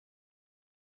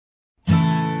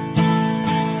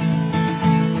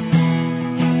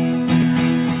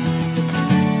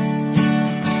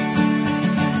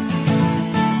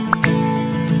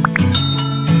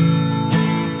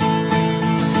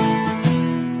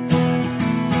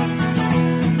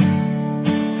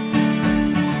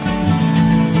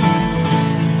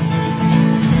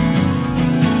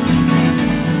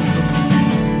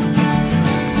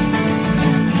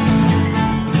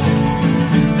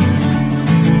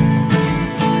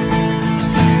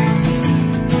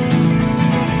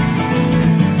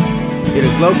It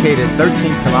is located 13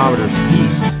 kilometers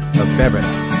east of Beverly,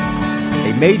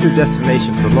 a major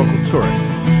destination for local tourists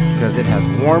because it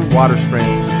has warm water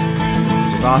springs,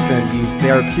 which is often used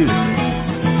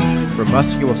therapeutically for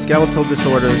musculoskeletal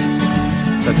disorders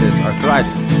such as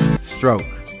arthritis, stroke,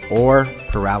 or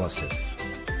paralysis.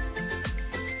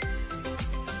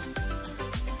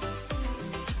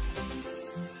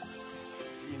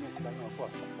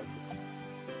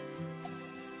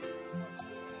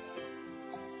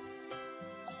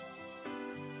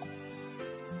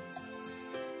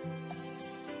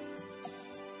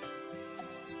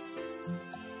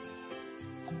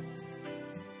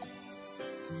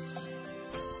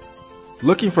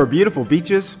 Looking for beautiful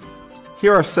beaches?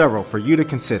 Here are several for you to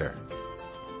consider.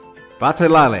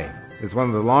 Batalale is one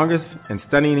of the longest and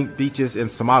stunning beaches in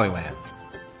Somaliland.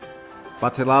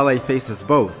 Batalale faces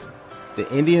both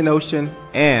the Indian Ocean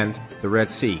and the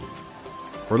Red Sea.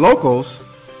 For locals,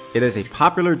 it is a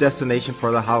popular destination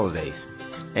for the holidays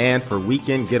and for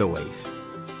weekend getaways.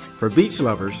 For beach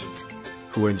lovers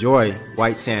who enjoy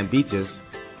white sand beaches,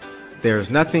 there is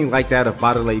nothing like that of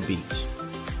Batalale Beach.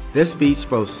 This beach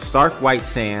boasts stark white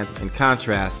sand in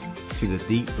contrast to the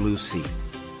deep blue sea.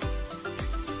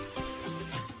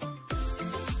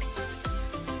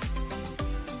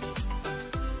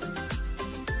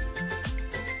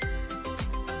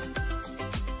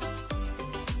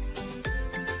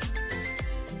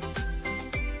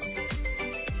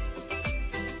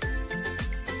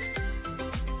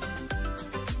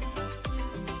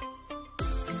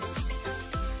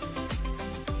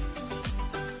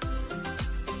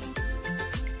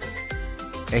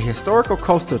 A historical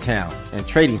coastal town and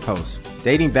trading post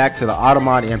dating back to the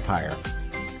Ottoman Empire.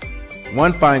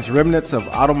 One finds remnants of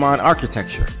Ottoman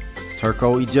architecture,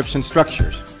 Turco-Egyptian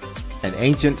structures, and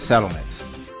ancient settlements.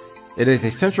 It is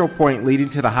a central point leading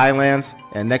to the highlands,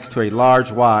 and next to a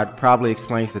large wad probably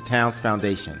explains the town's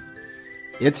foundation.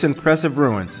 Its impressive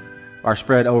ruins are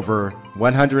spread over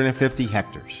 150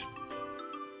 hectares.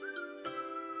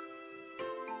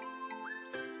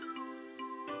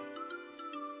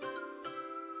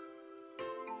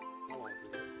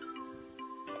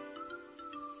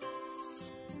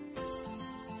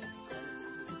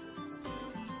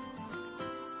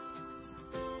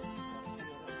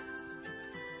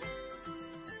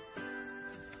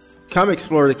 Come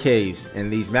explore the caves in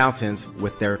these mountains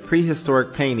with their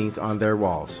prehistoric paintings on their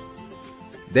walls.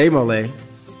 Demole,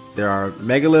 there are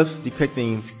megaliths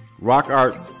depicting rock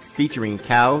art featuring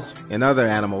cows and other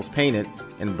animals painted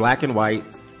in black and white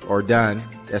or done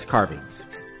as carvings.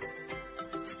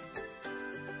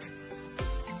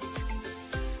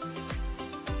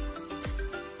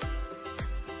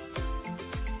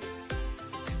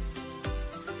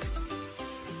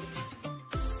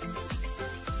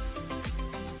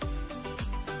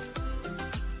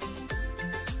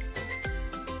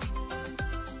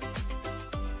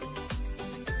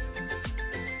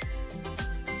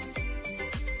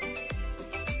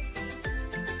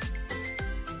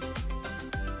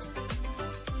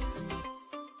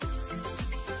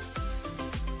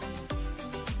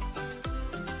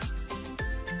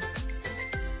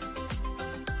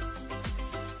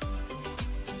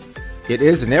 It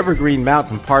is an evergreen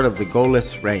mountain part of the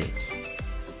Golis Range.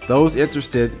 Those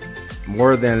interested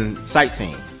more than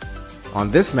sightseeing.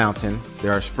 On this mountain,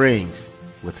 there are springs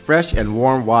with fresh and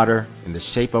warm water in the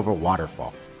shape of a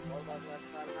waterfall.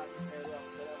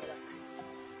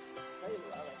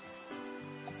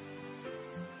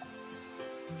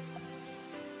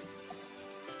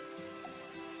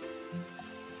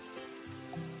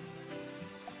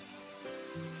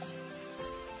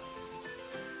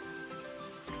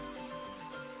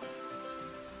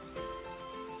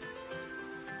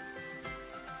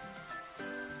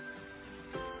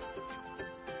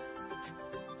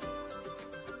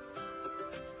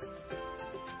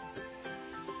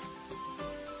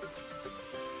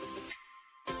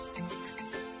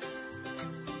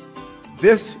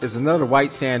 This is another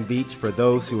white sand beach for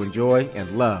those who enjoy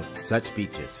and love such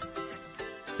beaches.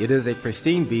 It is a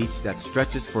pristine beach that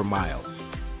stretches for miles.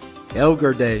 El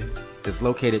Gerde is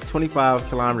located 25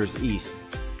 kilometers east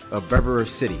of Berbera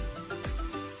City.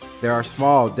 There are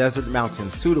small desert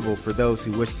mountains suitable for those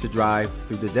who wish to drive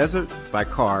through the desert by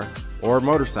car or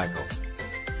motorcycle.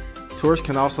 Tourists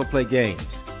can also play games,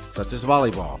 such as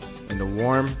volleyball, in the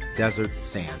warm desert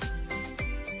sand.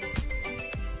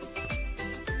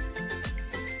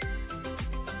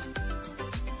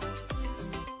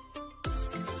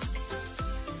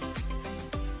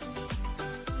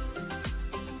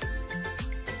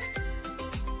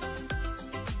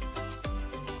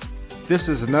 This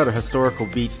is another historical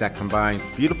beach that combines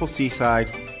beautiful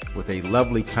seaside with a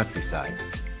lovely countryside.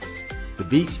 The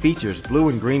beach features blue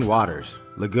and green waters,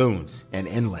 lagoons, and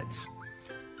inlets.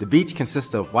 The beach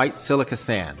consists of white silica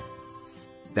sand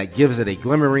that gives it a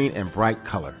glimmering and bright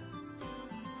color.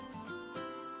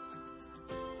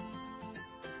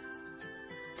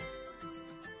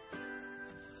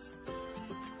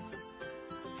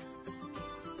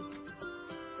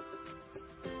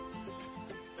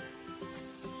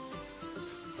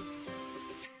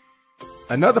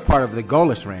 Another part of the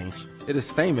Golis Range, it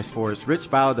is famous for its rich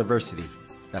biodiversity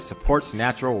that supports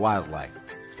natural wildlife.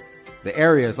 The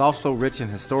area is also rich in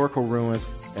historical ruins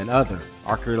and other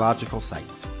archaeological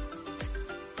sites.